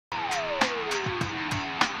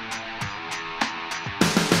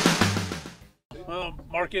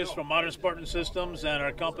Marcus from Modern Spartan Systems, and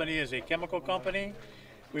our company is a chemical company.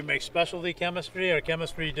 We make specialty chemistry. Our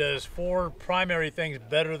chemistry does 4 primary things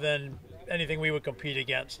better than anything we would compete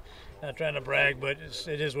against. Not trying to brag, but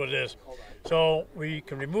it is what it is. So we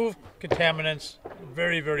can remove contaminants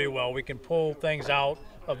very, very well. We can pull things out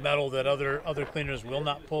of metal that other cleaners will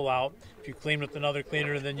not pull out. If you clean with another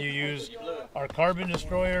cleaner, then you use our carbon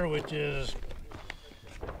destroyer, which is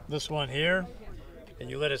this one here. And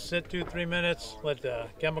you let it sit 2-3 minutes, let the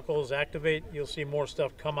chemicals activate, you'll see more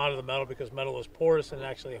stuff come out of the metal because metal is porous and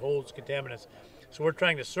actually holds contaminants. So we're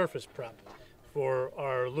trying to surface prep for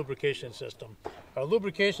our lubrication system. Our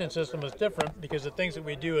lubrication system is different because the things that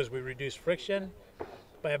we do is we reduce friction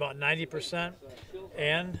by about 90%,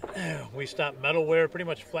 and we stop metal wear, pretty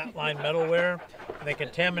much flatline metal wear, and then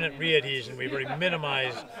contaminant readhesion. We've already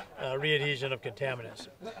minimized readhesion of contaminants.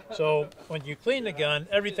 So when you clean the gun,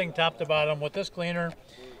 everything top to bottom with this cleaner,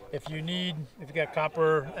 if you got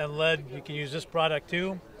copper and lead, you can use this product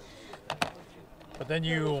too. But then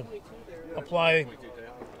you apply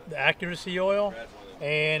the accuracy oil,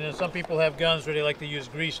 and some people have guns where they like to use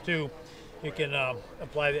grease too. You can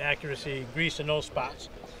apply the accuracy grease in those spots.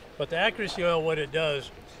 But the accuracy oil, what it does,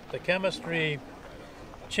 the chemistry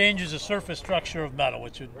changes the surface structure of metal,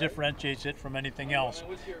 which differentiates it from anything else.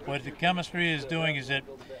 What the chemistry is doing is it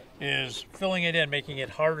is filling it in, making it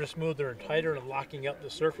harder, smoother, and tighter, and locking up the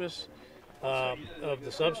surface of the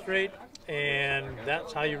substrate, and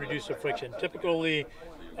that's how you reduce the friction. Typically,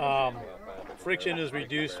 friction is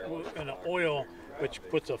reduced in an oil which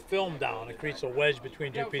puts a film down. It creates a wedge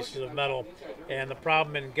between 2 pieces of metal. And the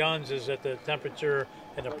problem in guns is that the temperature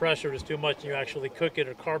and the pressure is too much, and you actually cook it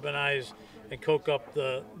or carbonize and coke up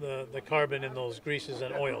the carbon in those greases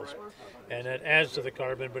and oils. And it adds to the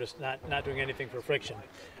carbon, but it's not doing anything for friction.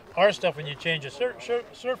 Our stuff, when you change the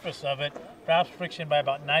surface of it, drops friction by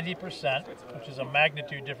about 90%, which is a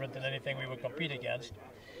magnitude different than anything we would compete against.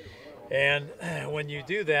 And when you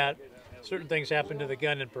do that, certain things happen to the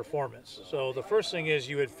gun in performance. So the first thing is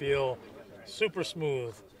you would feel super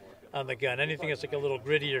smooth on the gun. Anything that's like a little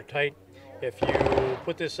gritty or tight, if you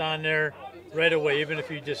put this on there right away, even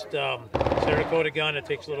if you just Cerakote a gun, it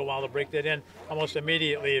takes a little while to break that in, almost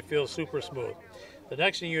immediately it feels super smooth. The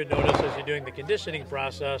next thing you would notice as you're doing the conditioning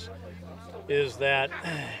process is that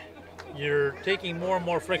you're taking more and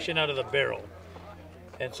more friction out of the barrel.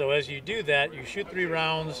 And so as you do that, you shoot 3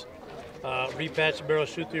 rounds, repatch the barrel,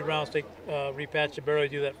 shoot 3 rounds, repatch the barrel. You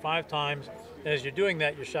do that 5 times. And as you're doing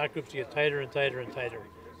that, your shot groups get tighter and tighter and tighter.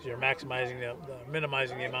 So you're maximizing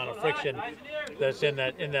minimizing the amount of friction that's in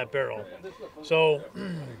that barrel. So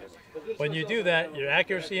when you do that, your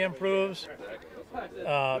accuracy improves.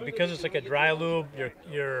 Because it's like a dry lube,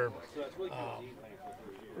 your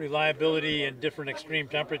reliability in different extreme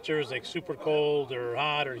temperatures, like super cold or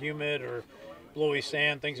hot or humid or blowy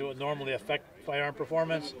sand, things that would normally affect firearm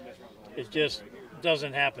performance, it just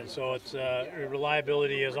doesn't happen. So it's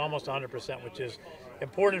reliability is almost 100%, which is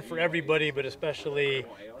important for everybody, but especially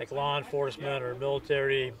like law enforcement or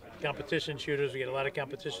military, competition shooters. We get a lot of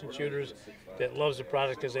competition shooters that loves the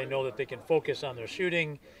product because they know that they can focus on their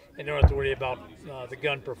shooting and don't have to worry about the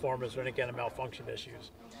gun performance or any kind of malfunction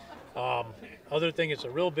issues. Other thing, it's a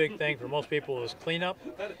real big thing for most people, is cleanup.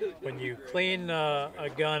 When you clean a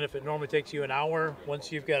gun, if it normally takes you an hour,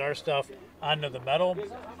 once you've got our stuff onto the metal,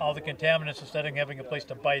 all the contaminants, instead of having a place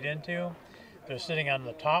to bite into, they're sitting on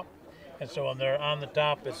the top. And so when they're on the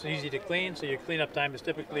top, it's easy to clean. So your cleanup time is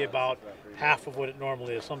typically about half of what it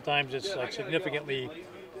normally is. Sometimes it's like significantly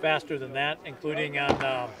faster than that, including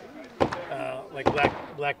on like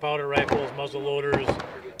black powder rifles, muzzle loaders,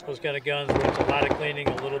 those kind of guns where it's a lot of cleaning,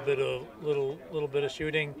 a little bit of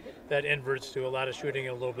shooting. That inverts to a lot of shooting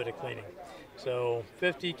and a little bit of cleaning. So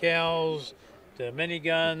 50 cals to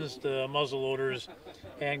miniguns to muzzle loaders,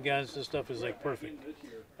 handguns, this stuff is like perfect.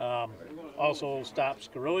 Also stops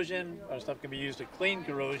corrosion. Our stuff can be used to clean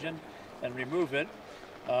corrosion and remove it.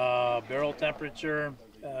 Barrel temperature,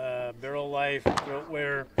 barrel life, throat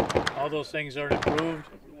wear, all those things are improved.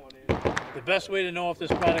 The best way to know if this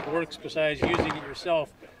product works, besides using it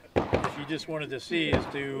yourself, if you just wanted to see, is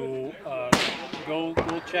to go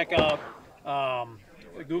check out,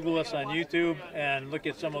 Google us on YouTube and look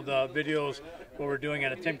at some of the videos what we're doing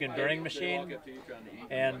on a Timken bearing machine.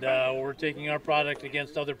 And we're taking our product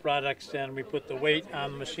against other products, and we put the weight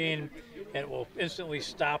on the machine, and it will instantly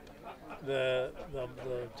stop the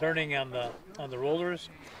turning on the rollers.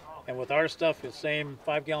 And with our stuff, the same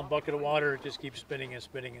 5-gallon bucket of water, it just keeps spinning and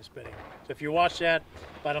spinning and spinning. So if you watch that,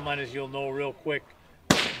 bottom line is you'll know real quick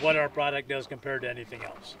what our product does compared to anything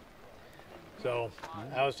else. So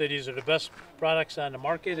I would say these are the best products on the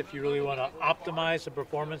market if you really want to optimize the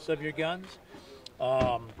performance of your guns.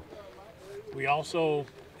 We also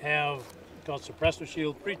have called Suppressor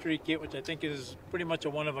Shield Pre-Treat Kit, which I think is pretty much a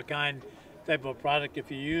one-of-a-kind type of product.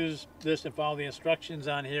 If you use this and follow the instructions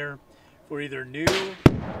on here for either new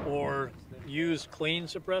or used clean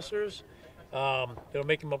suppressors, it'll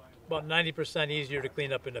make them about 90% easier to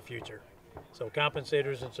clean up in the future. So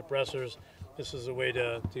compensators and suppressors, this is a way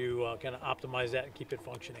to kind of optimize that and keep it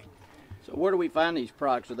functioning. So where do we find these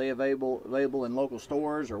products? Are they available in local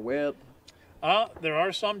stores or web? There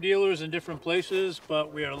are some dealers in different places,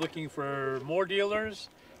 but we are looking for more dealers.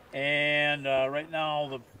 And right now,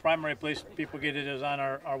 the primary place people get it is on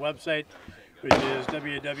our website, which is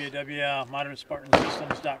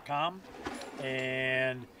www.modernspartansystems.com.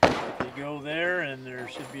 And if you go there, and there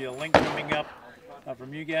should be a link coming up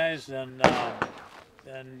from you guys, then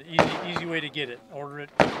easy way to get it. Order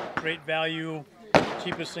it, great value,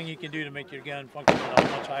 cheapest thing you can do to make your gun function at a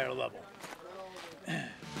much higher level.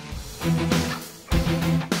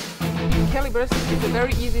 Calibers is a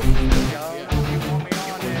very easy system.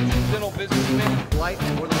 Dental businessmen, light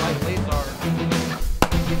where the light leads are.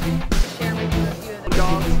 Share with you.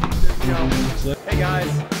 Dogs. Hey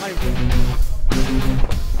guys,